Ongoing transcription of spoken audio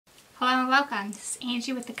Hello and welcome. This is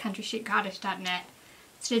Angie with thecountryshootcottage.net.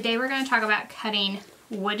 So today we're going to talk about cutting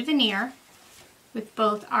wood veneer with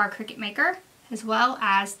both our Cricut Maker as well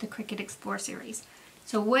as the Cricut Explore series.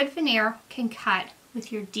 So wood veneer can cut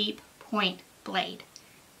with your deep point blade.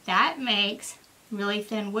 That makes really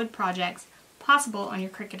thin wood projects possible on your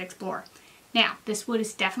Cricut Explore. Now, this wood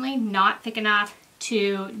is definitely not thick enough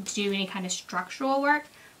to do any kind of structural work,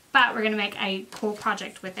 but we're going to make a cool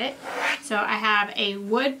project with it. So I have a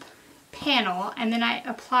wood panel, and then I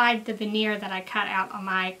applied the veneer that I cut out on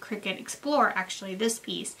my Cricut Explore, actually this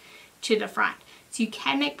piece, to the front. So you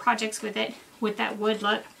can make projects with it with that wood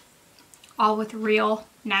look, all with real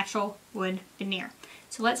natural wood veneer.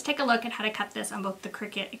 So let's take a look at how to cut this on both the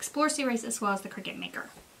Cricut Explore series as well as the Cricut Maker.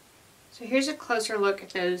 So here's a closer look at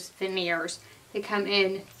those veneers. They come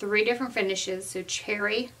in 3 different finishes, so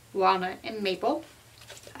cherry, walnut, and maple.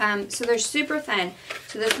 So they're super thin,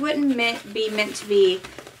 so this wouldn't be meant to be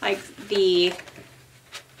like the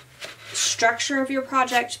structure of your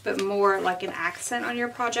project, but more like an accent on your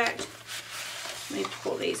project. Let me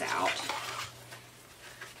pull these out.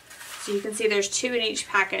 So you can see there's 2 in each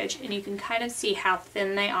package, and you can kind of see how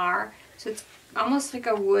thin they are. So it's almost like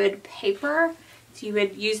a wood paper, so you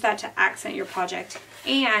would use that to accent your project.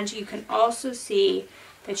 And you can also see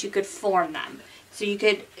that you could form them. So you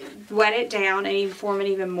could wet it down and even form it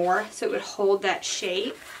even more so it would hold that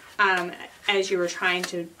shape as you were trying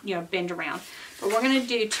to, bend around. But we're going to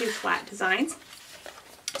do 2 flat designs.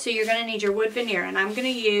 So you're going to need your wood veneer, and I'm going to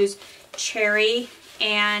use cherry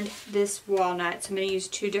and this walnut. So I'm going to use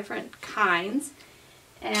 2 different kinds.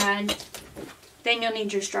 And then you'll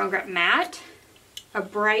need your strong grip mat. A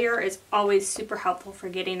brayer is always super helpful for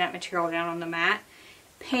getting that material down on the mat.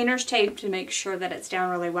 Painter's tape to make sure that it's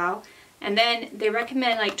down really well. And then they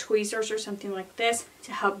recommend like tweezers or something like this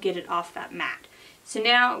to help get it off that mat. So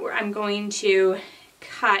now I'm going to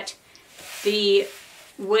cut the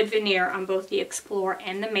wood veneer on both the Explore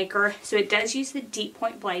and the Maker. So it does use the deep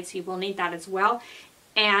point blade, so you will need that as well.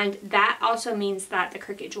 And that also means that the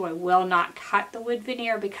Cricut Joy will not cut the wood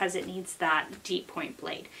veneer because it needs that deep point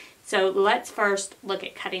blade. So let's first look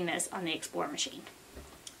at cutting this on the Explore machine.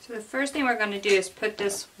 So the first thing we're going to do is put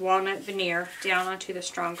this walnut veneer down onto the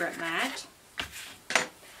strong grip mat.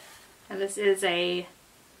 And this is a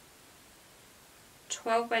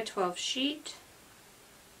 12 by 12 sheet.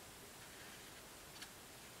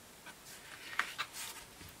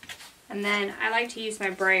 And then I like to use my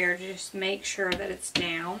brayer to just make sure that it's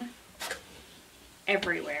down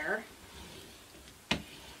everywhere.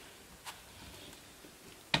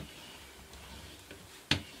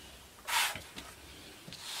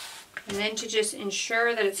 And then to just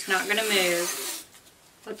ensure that it's not going to move,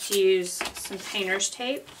 let's use some painter's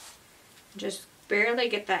tape. Just barely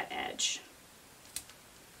get that edge.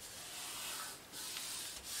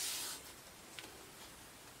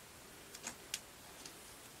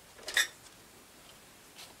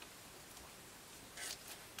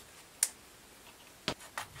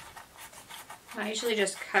 I usually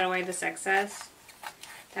just cut away this excess.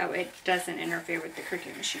 That way it doesn't interfere with the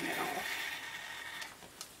Cricut machine at all.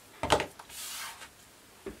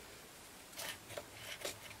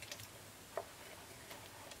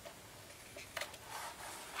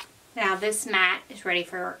 Now this mat is ready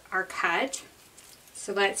for our cut.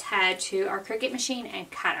 So let's head to our Cricut machine and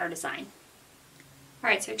cut our design.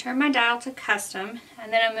 Alright, so I turn my dial to custom,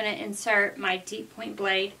 and then I'm going to insert my deep point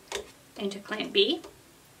blade into clamp B.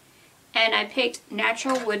 And I picked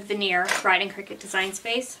natural wood veneer right in Cricut Design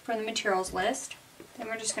Space from the materials list. Then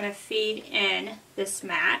we're just going to feed in this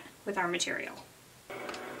mat with our material.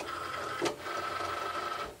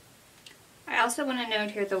 I also want to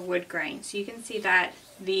note here the wood grain. So you can see that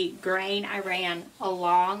the grain I ran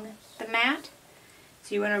along the mat.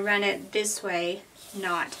 So you want to run it this way,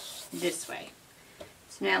 not this way.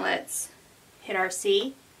 So now let's hit our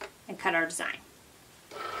C and cut our design.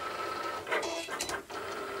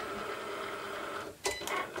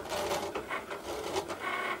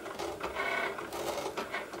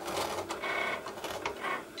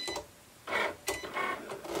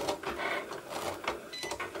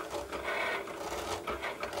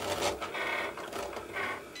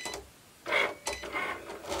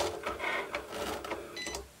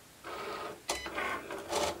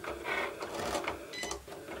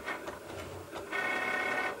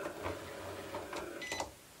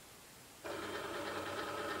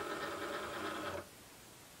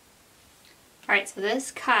 Alright, so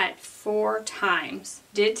this cut 4 times.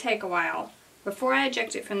 Did take a while. Before I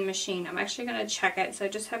eject it from the machine, I'm actually going to check it. So I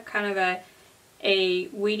just have kind of a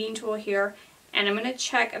weeding tool here, and I'm going to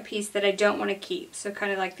check a piece that I don't want to keep, so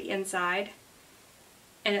kind of like the inside.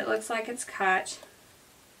 And it looks like it's cut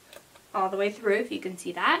all the way through, if you can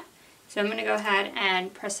see that. So I'm going to go ahead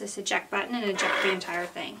and press this eject button and eject the entire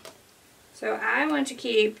thing. So I want to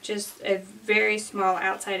keep just a very small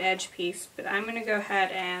outside edge piece, but I'm going to go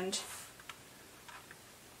ahead and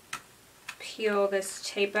peel this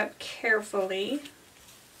tape up carefully.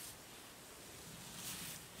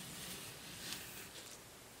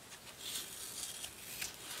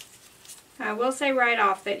 I will say right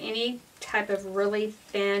off that any type of really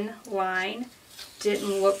thin line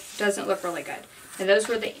doesn't look really good. And those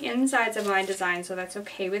were the insides of my design, so that's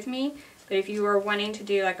okay with me. But if you were wanting to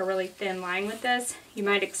do like a really thin line with this, you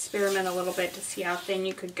might experiment a little bit to see how thin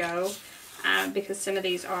you could go, because some of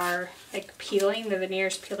these are like peeling, the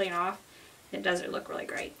veneer's peeling off, and it doesn't look really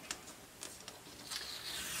great.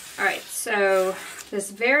 Alright, so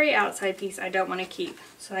this very outside piece I don't want to keep,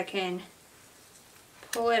 so I can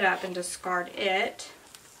pull it up and discard it.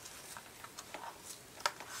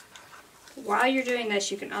 While you're doing this,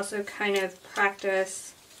 you can also kind of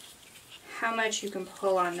practice how much you can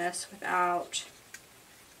pull on this without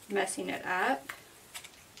messing it up.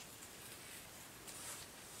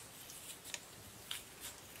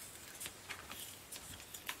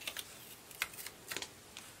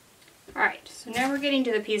 Alright, so now we're getting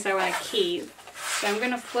to the piece I want to keep. So I'm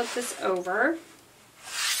going to flip this over,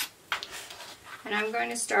 and I'm going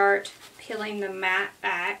to start peeling the mat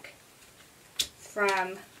back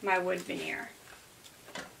from my wood veneer.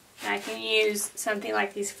 And I can use something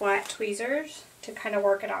like these flat tweezers to kind of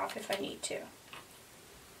work it off if I need to.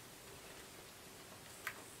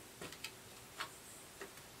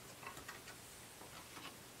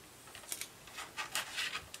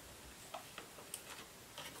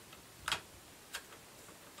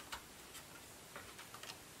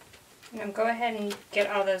 I'm going to go ahead and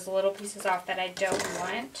get all those little pieces off that I don't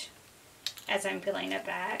want as I'm peeling it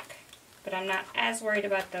back. But I'm not as worried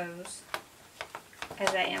about those as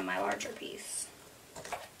I am my larger piece.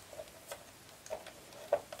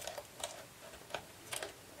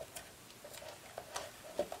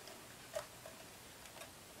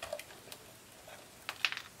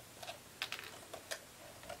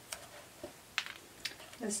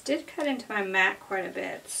 This did cut into my mat quite a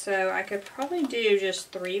bit, so I could probably do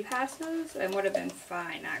just 3 passes and would have been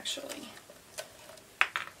fine actually.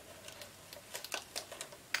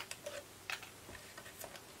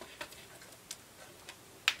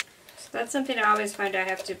 That's something I always find I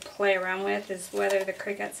have to play around with, is whether the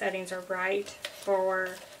Cricut settings are right for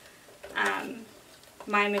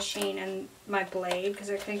my machine and my blade, because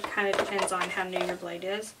I think it kind of depends on how new your blade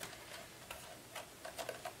is.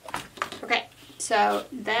 Okay, so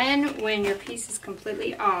then when your piece is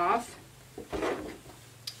completely off,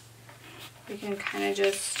 you can kind of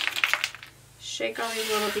just shake all these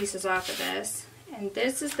little pieces off of this. And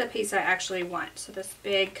this is the piece I actually want, so this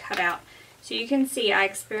big cutout. So you can see I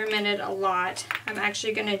experimented a lot. I'm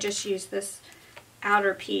actually going to just use this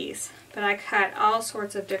outer piece, but I cut all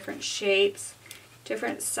sorts of different shapes,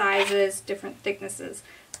 different sizes, different thicknesses.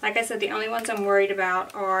 Like I said, the only ones I'm worried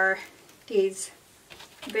about are these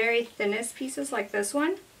very thinnest pieces like this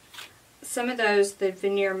one. Some of those the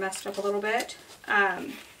veneer messed up a little bit.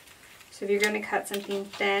 So if you're going to cut something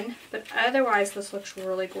thin, but otherwise this looks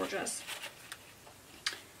really gorgeous.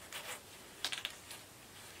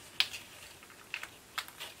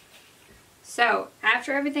 So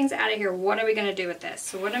after everything's out of here, what are we going to do with this?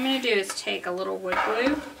 So what I'm going to do is take a little wood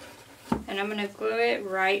glue, and I'm going to glue it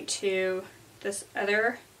right to this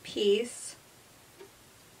other piece,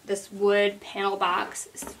 this wood panel box,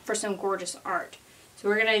 for some gorgeous art. So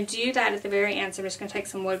we're going to do that at the very end, so I'm just going to take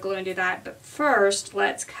some wood glue and do that. But first,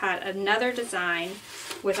 let's cut another design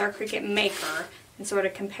with our Cricut Maker and sort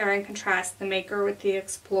of compare and contrast the Maker with the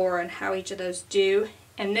Explorer and how each of those do.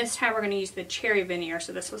 And this time we're going to use the cherry veneer.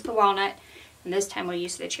 So this was the walnut, and this time we'll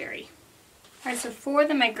use the cherry. Alright, so for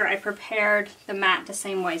the Maker I prepared the mat the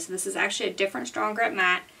same way. So this is actually a different strong grip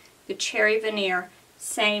mat. The cherry veneer,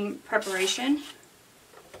 same preparation.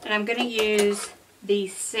 And I'm going to use the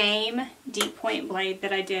same deep point blade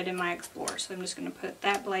that I did in my Explorer. So I'm just going to put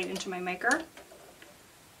that blade into my Maker.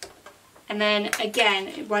 And then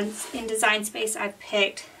again, once in Design Space I've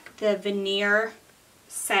picked the veneer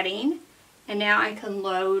setting, and now I can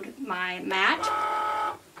load my mat.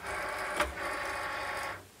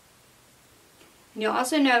 And you'll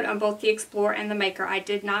also note on both the Explorer and the Maker I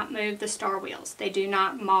did not move the star wheels. They do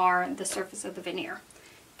not mar the surface of the veneer.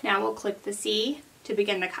 Now we'll click the C to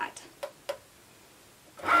begin the cut.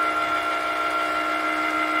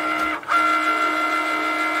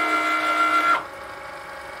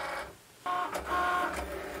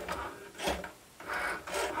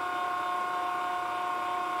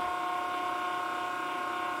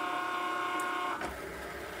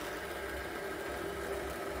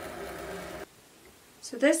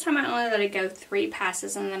 So this time I only let it go 3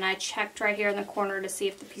 passes, and then I checked right here in the corner to see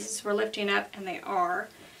if the pieces were lifting up, and they are.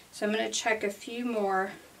 So I'm going to check a few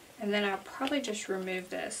more, and then I'll probably just remove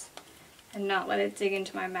this and not let it dig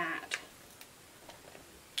into my mat.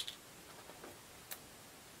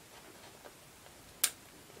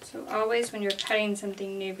 So always when you're cutting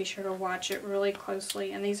something new, be sure to watch it really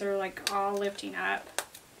closely. And these are like all lifting up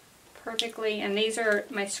perfectly, and these are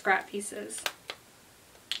my scrap pieces.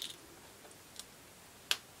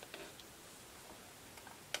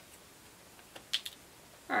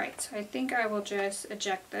 Alright, so I think I will just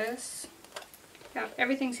eject this. Yeah,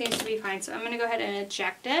 everything seems to be fine, so I'm going to go ahead and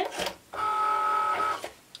eject it.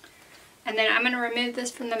 And then I'm going to remove this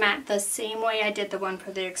from the mat the same way I did the one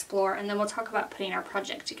for the Explorer, and then we'll talk about putting our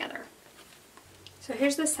project together. So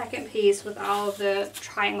here's the second piece with all of the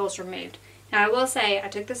triangles removed. Now I will say I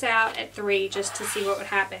took this out at 3 just to see what would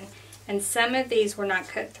happen, and some of these were not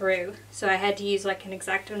cut through, so I had to use like an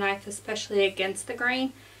X-Acto knife, especially against the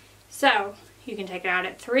grain. So you can take it out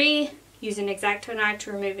at 3, use an X-Acto knife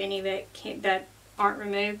to remove any of it that aren't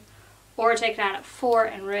removed, or take it out at 4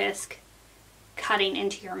 and risk cutting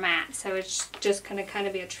into your mat. So it's just going to kind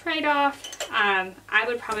of be a trade-off. I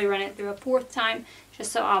would probably run it through a 4th time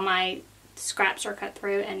just so all my scraps are cut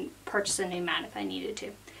through, and purchase a new mat if I needed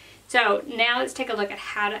to. So now let's take a look at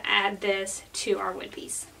how to add this to our wood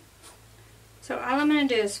piece. So all I'm going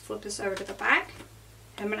to do is flip this over to the back.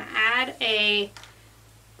 I'm going to add a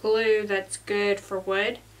glue that's good for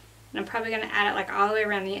wood, and I'm probably going to add it like all the way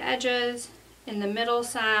around the edges, in the middle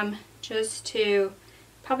some, just to,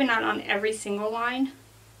 probably not on every single line,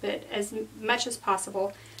 but as much as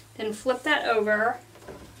possible. Then flip that over,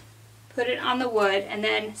 put it on the wood, and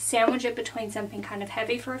then sandwich it between something kind of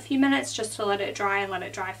heavy for a few minutes just to let it dry and let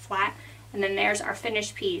it dry flat. And then there's our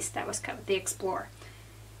finished piece that was cut with the Explorer.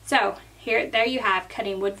 So there you have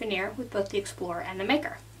cutting wood veneer with both the Explorer and the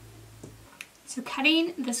Maker. So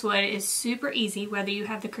cutting this wood is super easy, whether you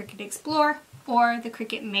have the Cricut Explore or the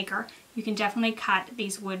Cricut Maker. You can definitely cut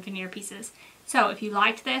these wood veneer pieces. So if you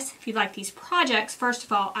liked this, if you like these projects, first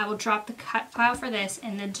of all, I will drop the cut file for this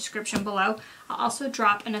in the description below. I'll also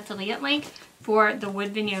drop an affiliate link for the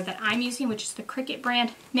wood veneer that I'm using, which is the Cricut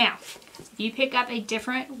brand. Now, if you pick up a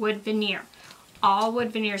different wood veneer, all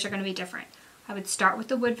wood veneers are going to be different. I would start with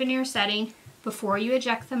the wood veneer setting. Before you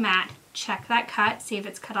eject the mat, check that cut, see if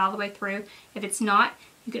it's cut all the way through. If it's not,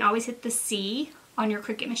 you can always hit the C on your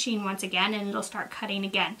Cricut machine once again, and it'll start cutting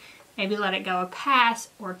again. Maybe let it go a pass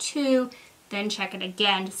or 2, then check it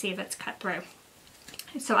again to see if it's cut through.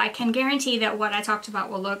 So I can guarantee that what I talked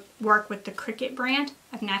about will work with the Cricut brand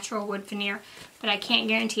of natural wood veneer, but I can't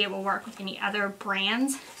guarantee it will work with any other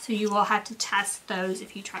brands, so you will have to test those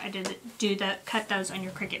if you try to cut those on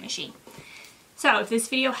your Cricut machine. So if this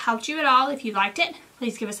video helped you at all, if you liked it,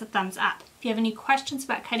 please give us a thumbs up. If you have any questions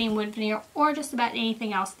about cutting wood veneer or just about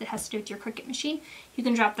anything else that has to do with your Cricut machine, you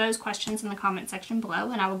can drop those questions in the comment section below,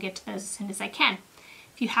 and I will get to those as soon as I can.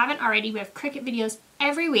 If you haven't already, we have Cricut videos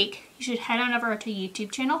every week. You should head on over to our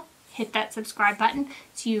YouTube channel, hit that subscribe button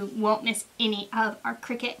so you won't miss any of our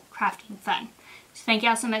Cricut crafting fun. So thank you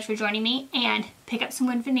all so much for joining me, and pick up some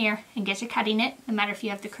wood veneer and get to cutting it, no matter if you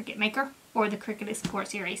have the Cricut Maker or the Cricut Explore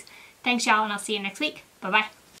series. Thanks y'all, and I'll see you next week. Bye-bye.